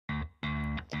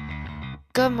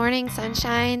Good morning,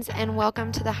 sunshines, and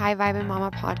welcome to the High Vibe and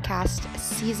Mama podcast,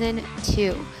 season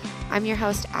 2. I'm your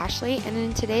host, Ashley, and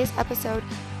in today's episode,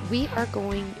 we are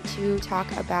going to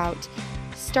talk about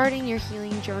starting your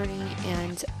healing journey,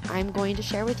 and I'm going to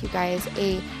share with you guys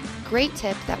a great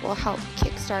tip that will help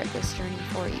kickstart this journey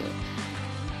for you.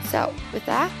 So, with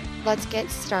that, let's get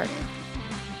started.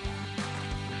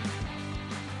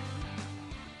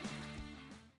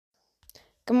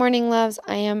 Good morning, loves.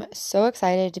 I am so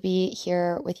excited to be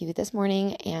here with you this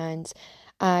morning and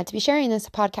to be sharing this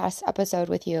podcast episode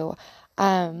with you.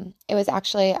 It was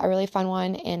actually a really fun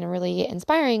one and a really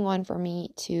inspiring one for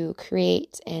me to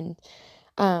create, and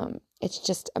it's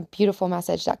just a beautiful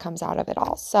message that comes out of it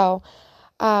all. So,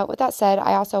 with that said,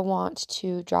 I also want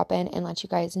to drop in and let you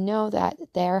guys know that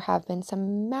there have been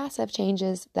some massive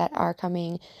changes that are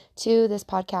coming to this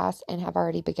podcast and have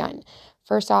already begun.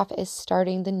 First off is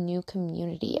starting the new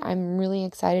community. I'm really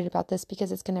excited about this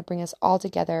because it's going to bring us all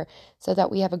together so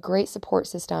that we have a great support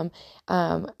system.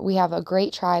 We have a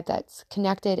great tribe that's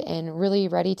connected and really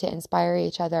ready to inspire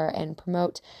each other and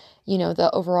promote, the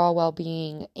overall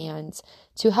well-being, and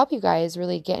to help you guys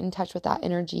really get in touch with that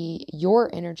energy, your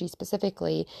energy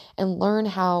specifically, and learn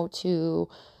how to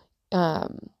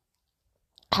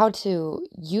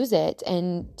use it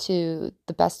and to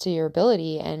the best of your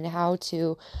ability, and how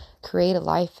to create a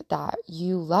life that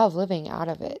you love living out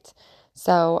of it.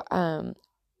 So,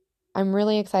 I'm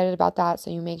really excited about that, so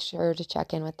you make sure to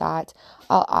check in with that.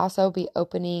 I'll also be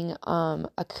opening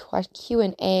a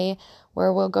Q&A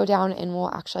where we'll go down and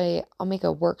I'll make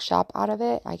a workshop out of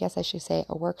it. I guess I should say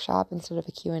a workshop instead of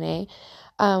a Q&A,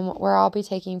 where I'll be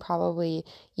taking probably,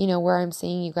 where I'm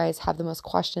seeing you guys have the most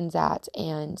questions at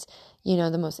and,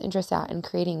 the most interest at, and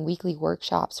creating weekly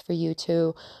workshops for you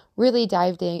to really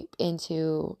dive deep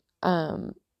into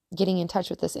getting in touch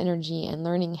with this energy and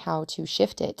learning how to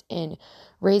shift it and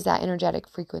raise that energetic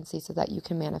frequency so that you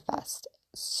can manifest.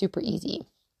 Super easy.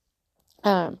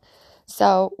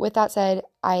 So with that said,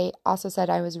 I also said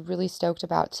I was really stoked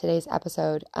about today's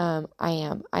episode. I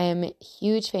am a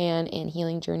huge fan in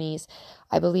healing journeys.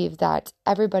 I believe that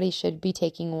everybody should be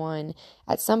taking one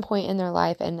at some point in their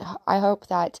life. And I hope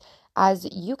that as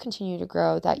you continue to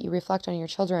grow, that you reflect on your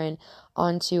children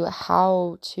onto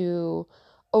how to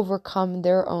overcome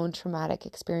their own traumatic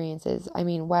experiences. I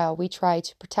mean, while we try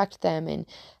to protect them and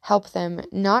help them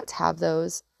not have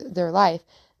those their life,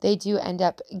 they do end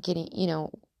up getting,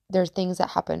 there's things that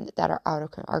happen that are out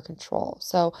of our control.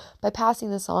 So by passing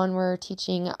this on, we're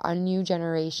teaching a new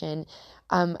generation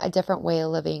a different way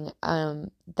of living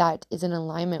that is in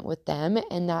alignment with them,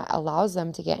 and that allows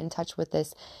them to get in touch with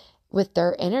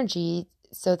their energy,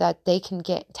 so that they can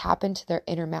tap into their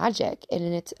inner magic.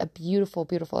 And it's a beautiful,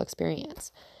 beautiful experience.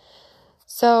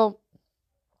 So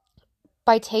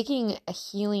by taking a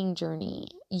healing journey,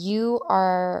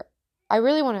 I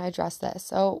really want to address this.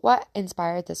 So what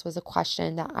inspired this was a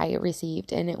question that I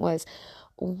received, and it was,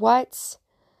 what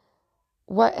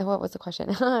was the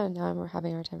question? Now I'm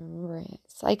having a hard time remembering it.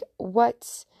 It's like,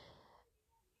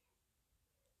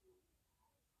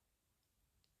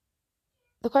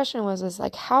 the question was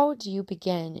like, how do you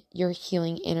begin your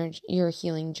healing energy, your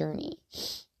healing journey?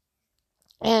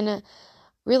 And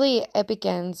really, it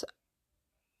begins,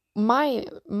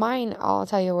 I'll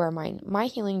tell you where my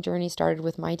healing journey started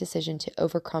with my decision to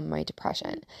overcome my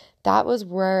depression. That was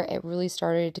where it really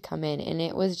started to come in. And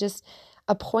it was just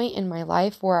a point in my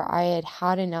life where I had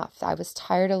had enough. I was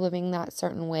tired of living that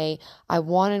certain way. I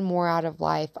wanted more out of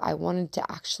life. I wanted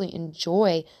to actually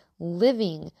enjoy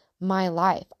living my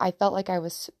life. I felt like I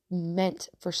was meant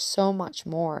for so much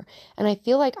more. And I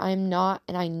feel like I'm not,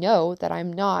 and I know that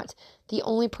I'm not the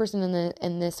only person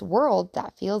in this world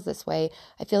that feels this way.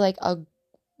 I feel like a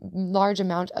large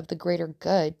amount of the greater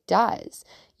good does,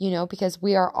 because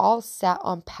we are all set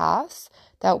on paths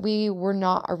that we were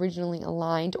not originally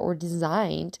aligned or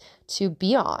designed to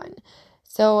be on.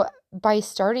 So by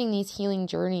starting these healing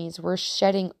journeys, we're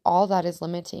shedding all that is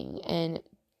limiting and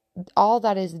all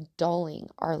that is dulling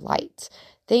our light,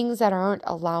 things that aren't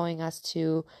allowing us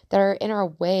that are in our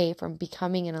way from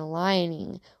becoming and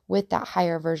aligning with that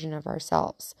higher version of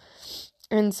ourselves.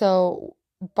 And so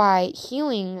by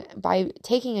taking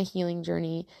a healing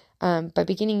journey, by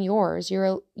beginning yours,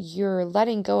 you're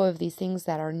letting go of these things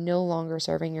that are no longer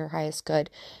serving your highest good,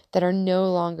 that are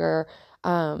no longer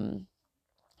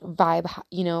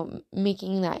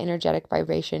making that energetic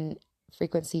vibration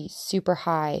frequency super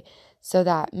high, so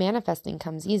that manifesting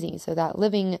comes easy, so that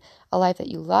living a life that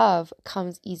you love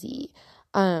comes easy.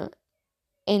 And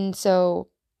so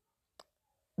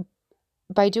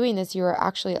by doing this, you are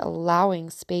actually allowing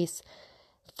space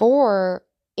for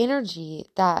energy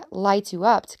that lights you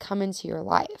up to come into your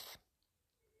life.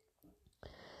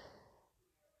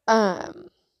 Um,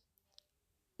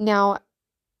 Now,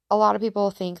 a lot of people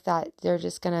think that they're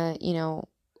just gonna,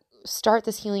 start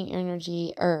this healing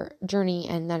energy or journey,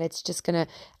 and that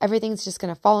everything's just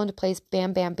gonna fall into place,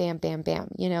 bam, bam, bam, bam, bam.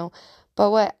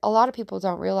 But what a lot of people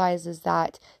don't realize is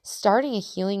that starting a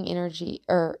healing energy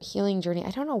or healing journey,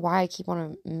 I don't know why I keep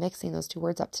on mixing those two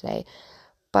words up today,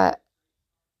 but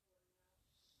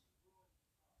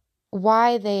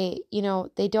why they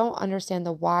don't understand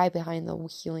the why behind the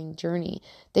healing journey.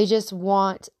 They just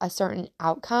want a certain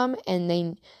outcome,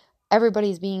 and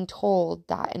everybody's being told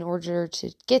that in order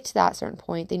to get to that certain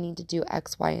point, they need to do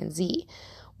X, Y, and Z.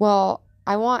 Well,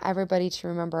 I want everybody to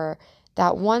remember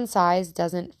that one size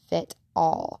doesn't fit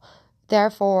all.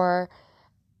 Therefore,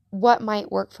 what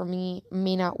might work for me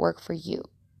may not work for you.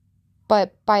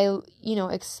 But by,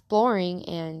 exploring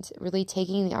and really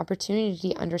taking the opportunity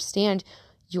to understand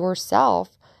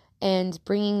yourself and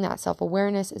bringing that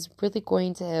self-awareness is really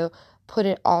going to put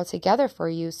it all together for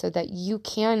you so that you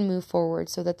can move forward,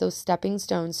 so that those stepping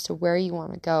stones to where you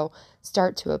want to go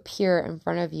start to appear in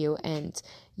front of you, and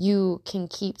you can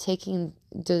keep taking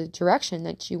the direction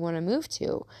that you want to move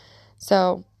to.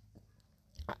 So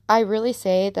I really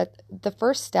say that the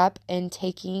first step in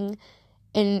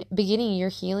beginning your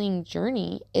healing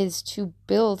journey is to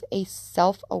build a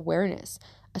self-awareness,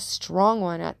 a strong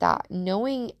one at that,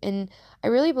 knowing, and I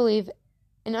really believe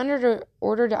in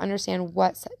order to understand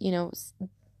what,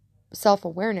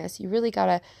 self-awareness, you really got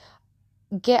to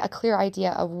get a clear idea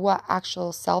of what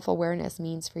actual self-awareness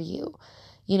means for you.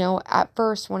 At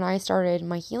first, when I started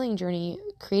my healing journey,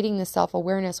 creating this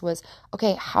self-awareness was,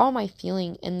 okay, how am I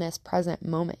feeling in this present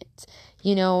moment?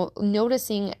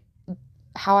 Noticing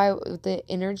the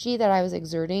energy that I was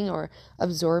exerting or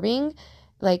absorbing,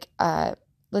 like,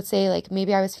 let's say, like,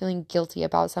 maybe I was feeling guilty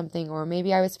about something, or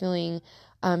maybe I was feeling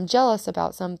jealous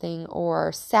about something,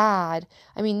 or sad.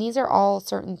 I mean, these are all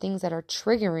certain things that are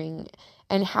triggering,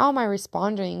 and how am I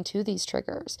responding to these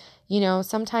triggers?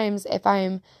 Sometimes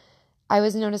I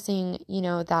was noticing,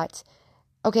 that,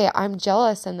 okay, I'm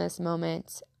jealous in this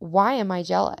moment. Why am I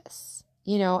jealous?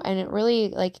 And it really,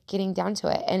 like, getting down to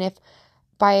it. And if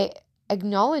by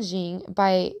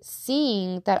by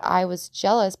seeing that I was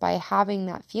jealous, by having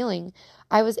that feeling,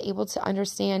 I was able to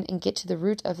understand and get to the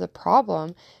root of the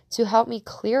problem to help me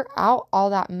clear out all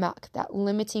that muck, that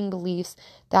limiting beliefs,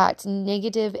 that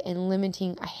negative and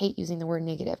limiting, I hate using the word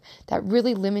negative, that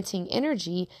really limiting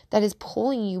energy that is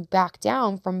pulling you back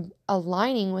down from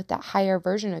aligning with that higher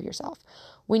version of yourself.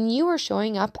 When you are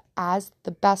showing up as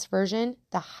the best version,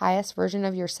 the highest version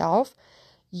of yourself,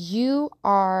 you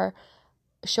are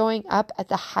showing up at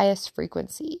the highest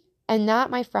frequency. And that,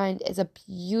 my friend, is a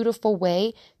beautiful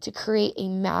way to create a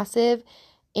massive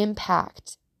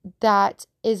impact that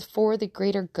is for the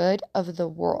greater good of the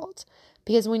world.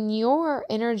 Because when your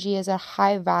energy is a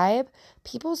high vibe,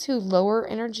 people who lower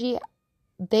energy,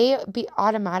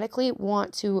 automatically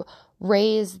want to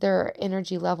raise their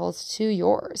energy levels to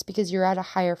yours because you're at a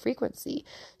higher frequency.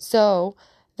 So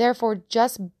therefore,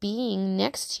 just being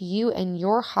next to you and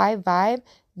your high vibe,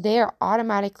 they are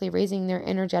automatically raising their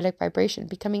energetic vibration,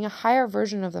 becoming a higher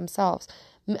version of themselves,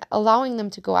 allowing them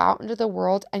to go out into the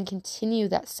world and continue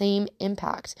that same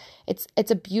impact. It's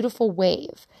a beautiful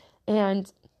wave, and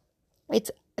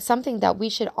it's something that we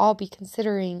should all be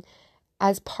considering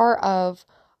as part of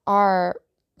our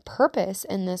purpose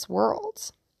in this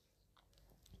world.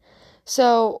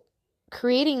 So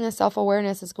creating this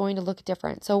self-awareness is going to look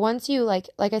different. So once you, like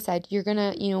I said, you're going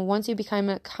to, once you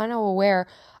become kind of aware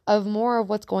of more of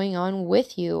what's going on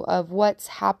with you, of what's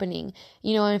happening,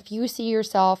 and if you see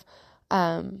yourself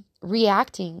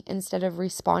reacting instead of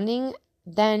responding,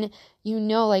 then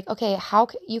like, okay,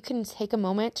 you can take a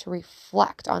moment to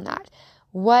reflect on that.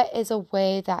 What is a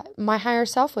way that my higher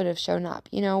self would have shown up?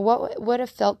 What would have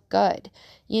felt good?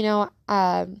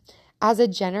 As a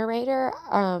generator,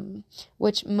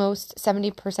 which most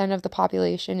 70% of the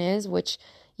population is, which,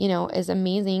 is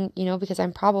amazing, because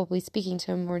I'm probably speaking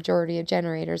to a majority of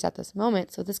generators at this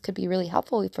moment. So this could be really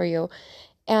helpful for you.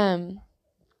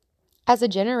 As a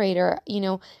generator,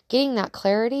 getting that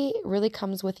clarity really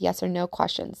comes with yes or no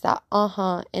questions, that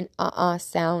and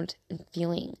sound and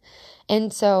feeling.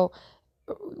 And so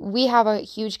we have a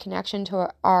huge connection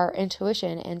to our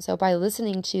intuition. And so by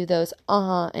listening to those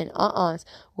and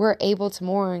we're able to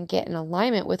more and get in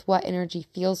alignment with what energy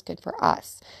feels good for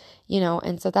us,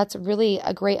 and so that's really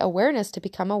a great awareness to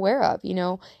become aware of,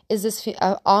 is this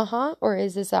or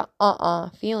is this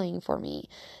a feeling for me?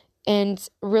 And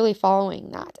really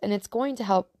following that. And it's going to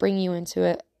help bring you into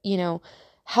it,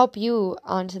 help you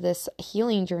onto this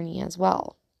healing journey as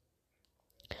well.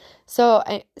 So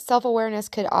self-awareness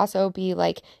could also be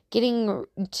like getting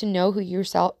to know who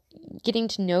getting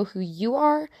to know who you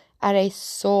are at a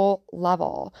soul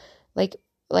level.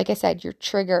 Like I said, your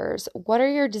triggers. What are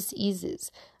your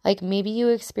diseases? Like maybe you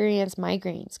experience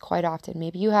migraines quite often.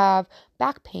 Maybe you have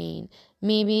back pain.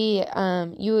 Maybe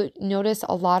you notice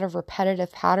a lot of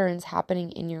repetitive patterns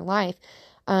happening in your life.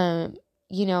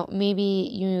 Maybe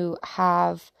you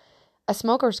have a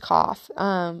smoker's cough.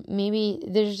 Maybe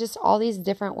there's just all these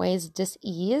different ways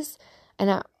dis-ease.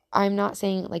 And I'm not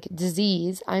saying like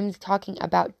disease. I'm talking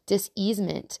about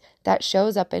dis-easement that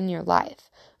shows up in your life,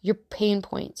 your pain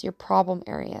points, your problem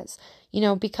areas,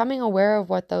 becoming aware of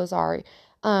what those are,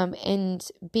 and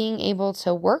being able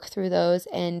to work through those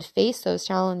and face those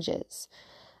challenges.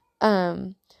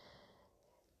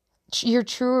 Your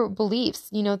true beliefs,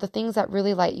 the things that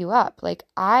really light you up. Like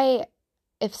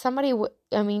if somebody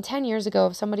 10 years ago,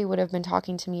 if somebody would have been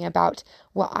talking to me about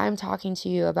what I'm talking to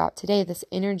you about today, this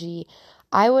energy,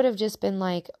 I would have just been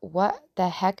like, what the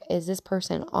heck is this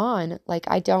person on? Like,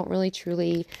 I don't really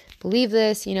truly believe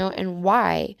this, and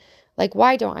why? Like,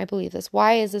 why don't I believe this?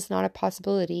 Why is this not a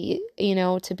possibility,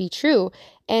 to be true?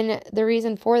 And the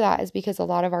reason for that is because a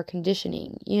lot of our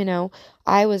conditioning,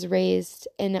 I was raised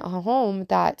in a home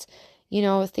that,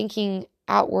 thinking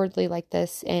outwardly like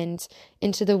this and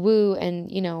into the woo and,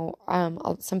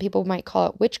 some people might call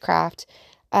it witchcraft,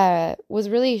 was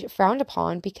really frowned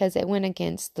upon because it went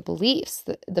against the beliefs,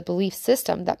 the belief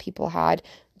system that people had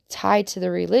tied to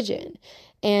the religion.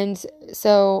 And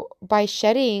so by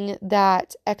shedding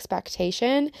that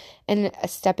expectation and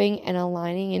stepping and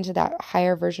aligning into that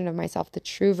higher version of myself, the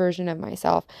true version of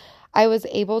myself, I was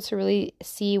able to really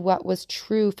see what was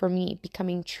true for me,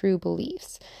 becoming true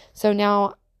beliefs. So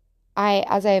now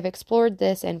as I have explored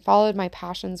this and followed my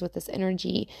passions with this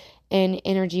energy and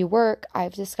energy work,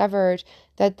 I've discovered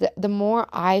that the more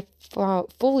I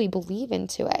fully believe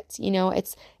into it,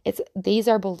 these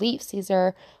are beliefs, these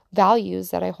are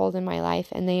values that I hold in my life,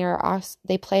 and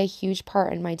they play a huge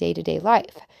part in my day-to-day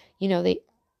life.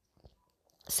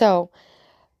 So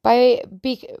by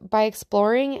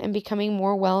exploring and becoming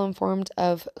more well-informed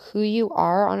of who you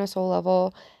are on a soul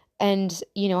level, and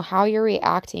how you're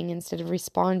reacting instead of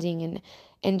responding,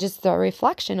 and just the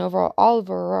reflection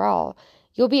overall,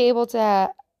 you'll be able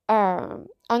to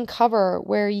uncover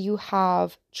where you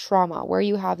have trauma, where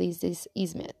you have these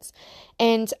easements.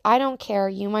 And I don't care,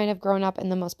 you might have grown up in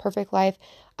the most perfect life.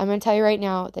 I'm going to tell you right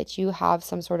now that you have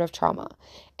some sort of trauma.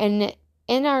 And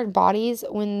in our bodies,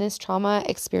 when this trauma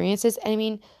experiences,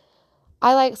 some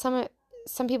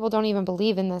people don't even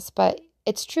believe in this, but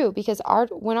it's true, because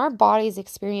when our bodies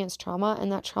experience trauma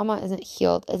and that trauma isn't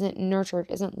healed, isn't nurtured,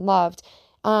 isn't loved,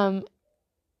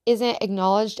 isn't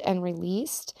acknowledged and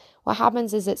released, what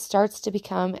happens is it starts to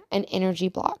become an energy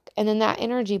block. And then that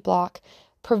energy block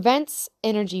prevents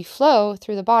energy flow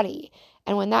through the body.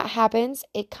 And when that happens,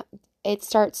 it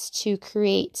starts to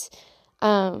create,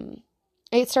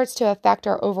 it starts to affect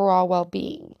our overall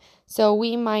well-being. So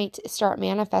we might start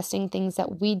manifesting things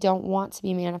that we don't want to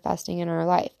be manifesting in our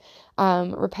life.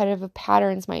 Repetitive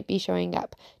patterns might be showing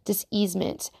up,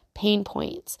 dis-easement, pain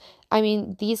points.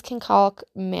 These can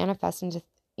manifest into,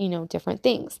 different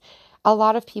things. A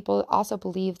lot of people also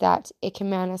believe that it can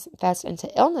manifest into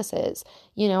illnesses.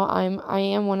 I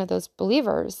am one of those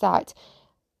believers that,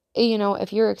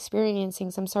 if you're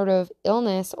experiencing some sort of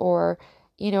illness or,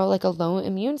 like a low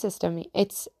immune system,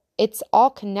 it's all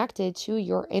connected to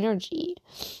your energy.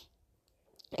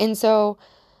 And so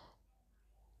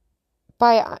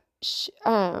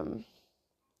when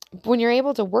you're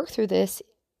able to work through this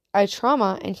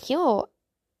trauma and heal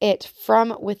it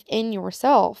from within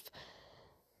yourself,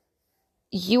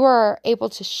 you are able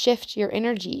to shift your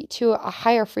energy to a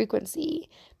higher frequency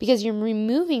because you're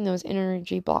removing those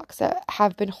energy blocks that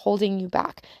have been holding you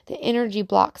back, the energy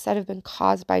blocks that have been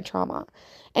caused by trauma.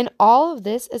 And all of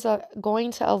this is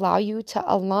going to allow you to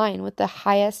align with the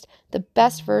highest, the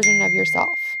best version of yourself.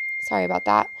 Sorry about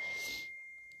that.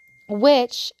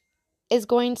 Which is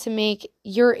going to make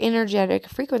your energetic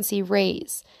frequency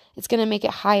raise. It's going to make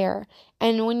it higher.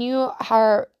 And when you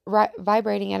are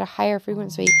vibrating at a higher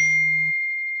frequency,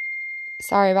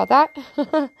 sorry about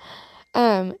that,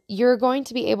 you're going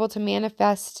to be able to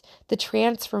manifest the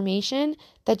transformation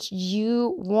that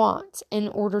you want in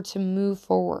order to move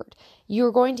forward.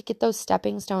 You're going to get those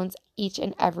stepping stones each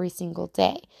and every single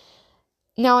day.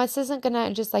 Now, this isn't going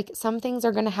to just some things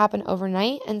are going to happen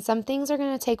overnight, and some things are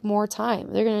going to take more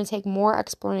time. They're going to take more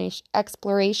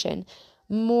exploration,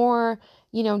 more,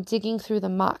 digging through the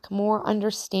muck, more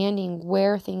understanding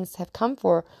where things have come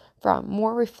from,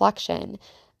 more reflection,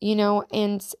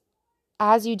 and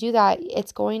as you do that,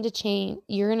 it's going to change.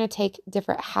 You're going to take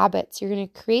different habits. You're going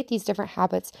to create these different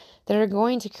habits that are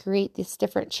going to create this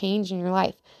different change in your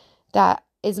life that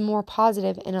is more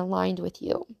positive and aligned with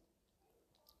you.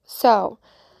 So,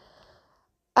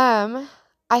 I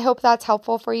hope that's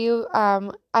helpful for you.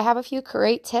 I have a few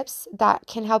great tips that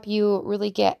can help you really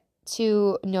get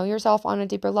to know yourself on a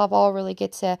deeper level, really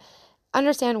get to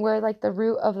understand where like the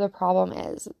root of the problem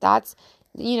is. That's,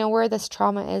 where this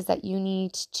trauma is that you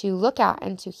need to look at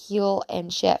and to heal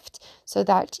and shift so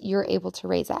that you're able to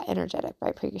raise that energetic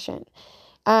vibration.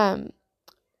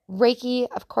 Reiki,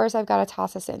 of course, I've got to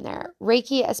toss this in there.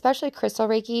 Reiki, especially crystal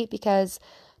Reiki, because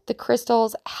the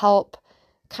crystals help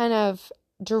kind of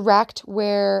direct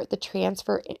where the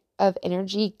transfer of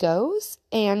energy goes,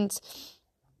 and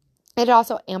it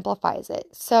also amplifies it.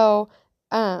 So,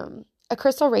 a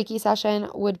crystal Reiki session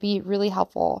would be really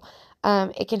helpful.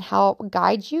 It can help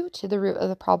guide you to the root of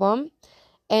the problem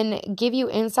and give you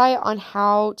insight on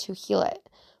how to heal it.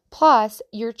 Plus,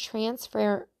 you're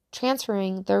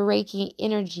transferring the Reiki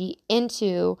energy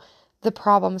into the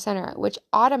problem center, which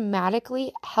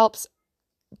automatically helps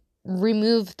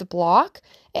remove the block.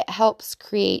 It helps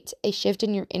create a shift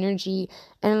in your energy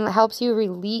and it helps you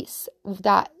release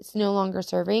that's no longer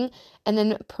serving and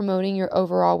then promoting your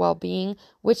overall well-being,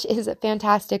 which is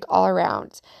fantastic all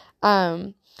around.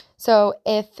 So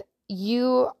if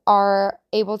you are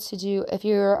able to if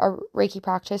you're a Reiki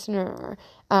practitioner,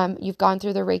 you've gone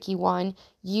through the Reiki 1,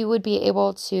 you would be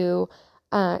able to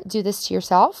do this to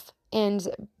yourself.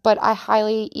 But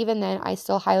even then, I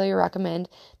still highly recommend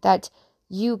that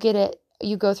you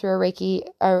go through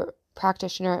a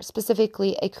practitioner,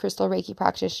 specifically a crystal Reiki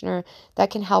practitioner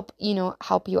that can help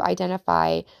you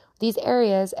identify these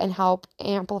areas and help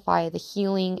amplify the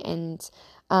healing and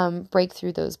break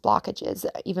through those blockages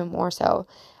even more so.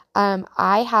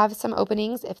 I have some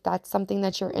openings if that's something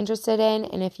that you're interested in,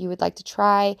 and if you would like to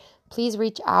try, please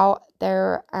reach out.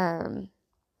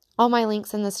 All my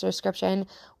links in this description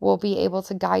will be able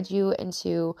to guide you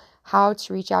into how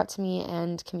to reach out to me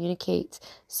and communicate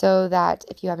so that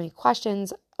if you have any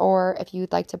questions or if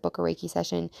you'd like to book a Reiki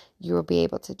session, you will be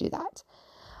able to do that.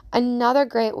 Another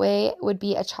great way would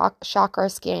be a chakra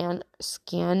scan,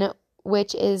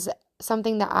 which is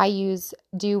something that I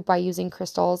do by using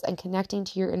crystals and connecting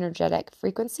to your energetic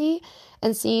frequency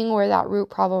and seeing where that root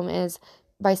problem is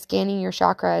by scanning your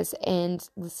chakras and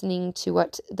listening to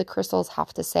what the crystals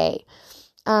have to say.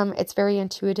 It's very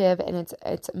intuitive and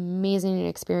it's amazing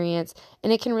experience,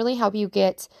 and it can really help you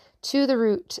get to the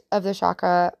root of the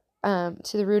chakra,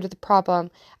 to the root of the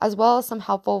problem, as well as some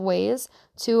helpful ways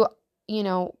to,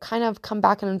 kind of come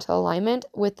back into alignment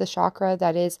with the chakra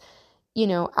that is,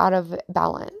 out of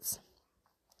balance.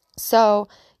 So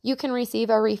you can receive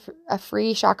a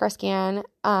free chakra scan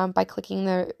by clicking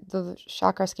the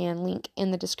chakra scan link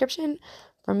in the description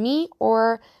from me,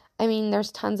 or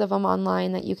there's tons of them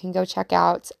online that you can go check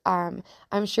out. I'm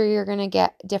sure you're going to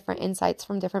get different insights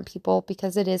from different people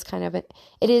because it is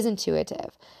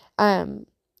intuitive.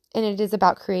 And it is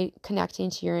about connecting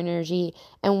to your energy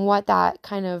and what that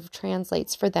kind of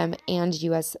translates for them and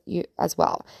you as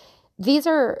well. These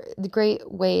are the great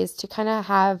ways to kind of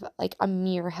have like a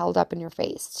mirror held up in your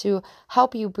face to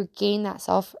help you gain that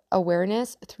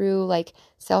self-awareness through like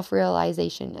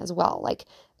self-realization as well. Like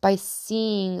by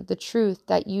seeing the truth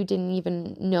that you didn't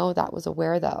even know that was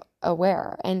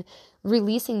aware, and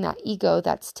releasing that ego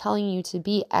that's telling you to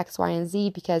be X, Y, and Z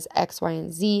because X, Y,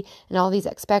 and Z and all these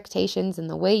expectations and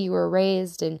the way you were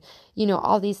raised and,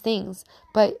 all these things.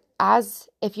 But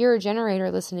if you're a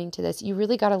generator listening to this, you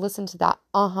really got to listen to that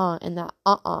and that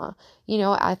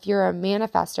if you're a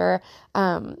manifester,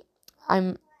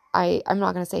 I'm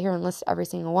not going to sit here and list every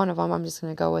single one of them. I'm just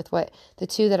going to go with what the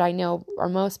two that I know are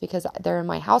most because they're in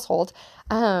my household,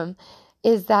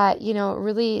 is that,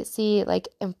 really see, like,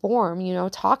 inform,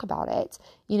 talk about it,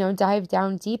 dive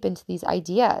down deep into these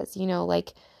ideas,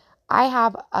 like I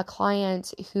have a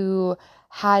client who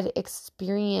had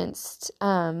experienced,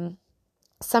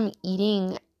 some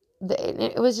eating,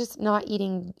 it was just not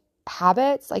eating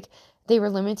habits, like they were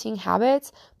limiting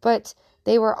habits, but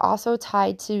they were also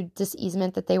tied to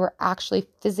diseasement that they were actually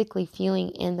physically feeling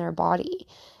in their body.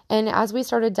 And as we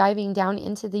started diving down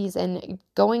into these and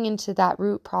going into that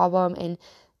root problem and,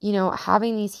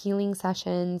 having these healing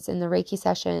sessions and the Reiki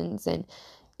sessions and,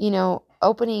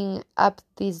 opening up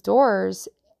these doors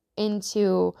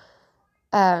into,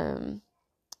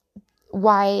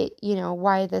 why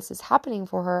this is happening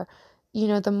for her,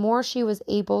 the more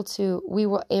we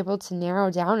were able to narrow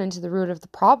down into the root of the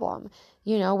problem,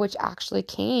 which actually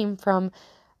came from,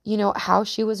 how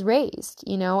she was raised,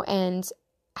 and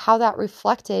how that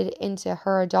reflected into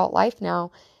her adult life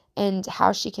now and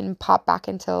how she can pop back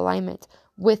into alignment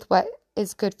with what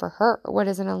is good for her, what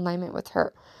is in alignment with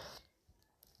her.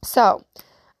 So,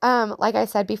 like I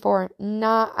said before,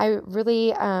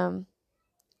 one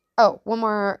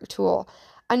more tool.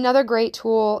 Another great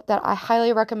tool that I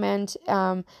highly recommend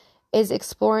is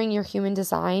exploring your human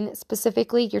design,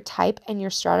 specifically your type and your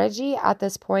strategy. At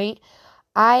this point,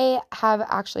 I have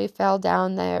actually fell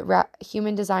down the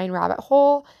human design rabbit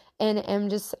hole and am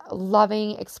just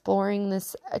loving exploring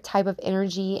this type of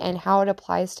energy and how it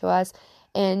applies to us,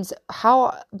 and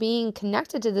how being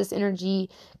connected to this energy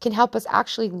can help us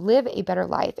actually live a better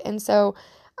life. And so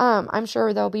I'm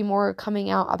sure there'll be more coming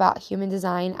out about human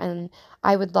design, and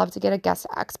I would love to get a guest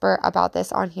expert about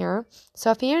this on here.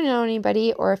 So if you know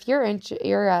anybody, or if you're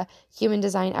a human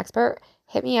design expert,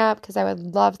 hit me up, because I would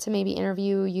love to maybe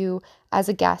interview you as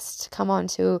a guest to come on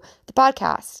to the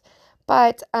podcast.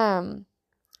 But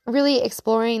really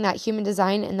exploring that human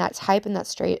design and that type and that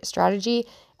strategy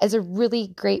is a really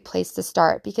great place to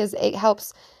start, because it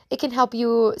can help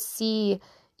you see,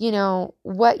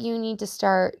 what you need to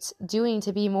start doing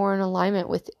to be more in alignment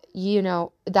with,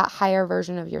 that higher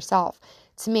version of yourself,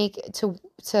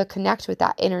 to connect with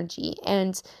that energy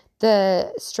and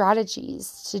the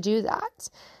strategies to do that.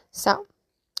 So,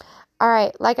 all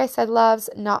right, like I said, loves,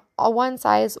 not all one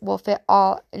size will fit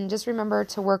all. And just remember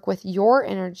to work with your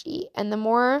energy. And the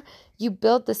more you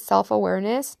build the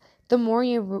self-awareness, the more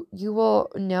you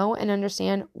will know and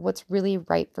understand what's really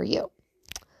right for you.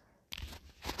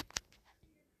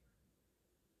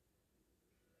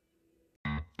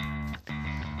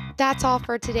 That's all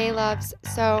for today, loves.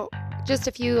 So just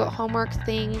a few homework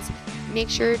things. Make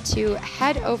sure to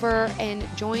head over and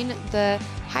join the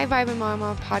High Vibin'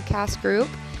 Mama podcast group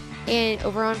and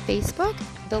over on Facebook.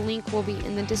 The link will be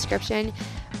in the description.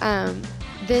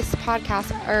 This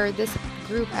podcast, or this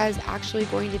group, is actually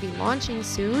going to be launching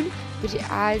soon, which,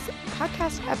 as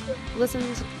podcast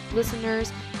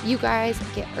listeners, you guys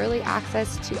get early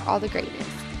access to all the greatness.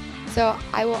 So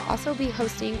I will also be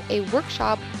hosting a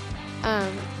workshop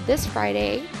this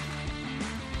Friday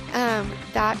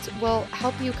that will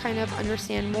help you kind of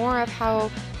understand more of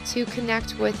how to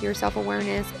connect with your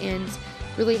self-awareness and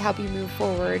really help you move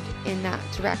forward in that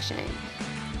direction.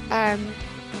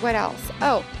 What else?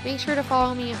 Oh, make sure to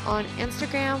follow me on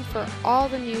Instagram for all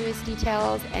the newest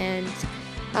details and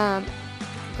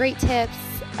great tips.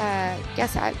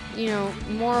 Guess at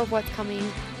more of what's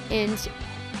coming, and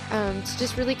to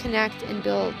just really connect and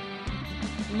build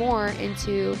more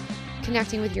into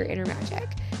connecting with your inner magic.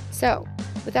 So,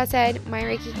 with that said, my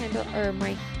Reiki handle, or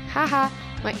my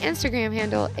Instagram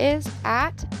handle is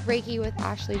at Reiki with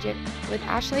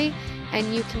Ashley,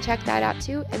 and you can check that out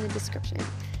too in the description.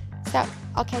 So,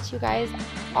 I'll catch you guys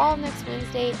all next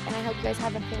Wednesday, and I hope you guys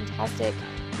have a fantastic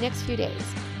next few days.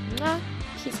 Mwah!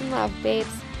 Peace and love,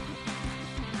 babes.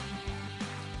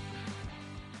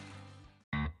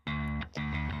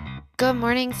 Good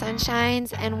morning,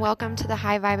 sunshines, and welcome to the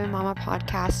High Vibin' Mama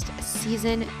podcast,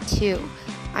 season 2.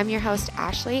 I'm your host,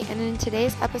 Ashley, and in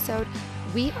today's episode,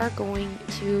 we are going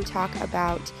to talk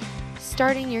about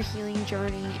starting your healing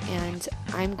journey, and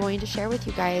I'm going to share with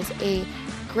you guys a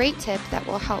great tip that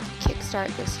will help kickstart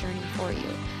this journey for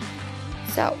you.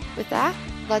 So, with that,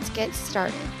 let's get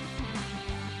started.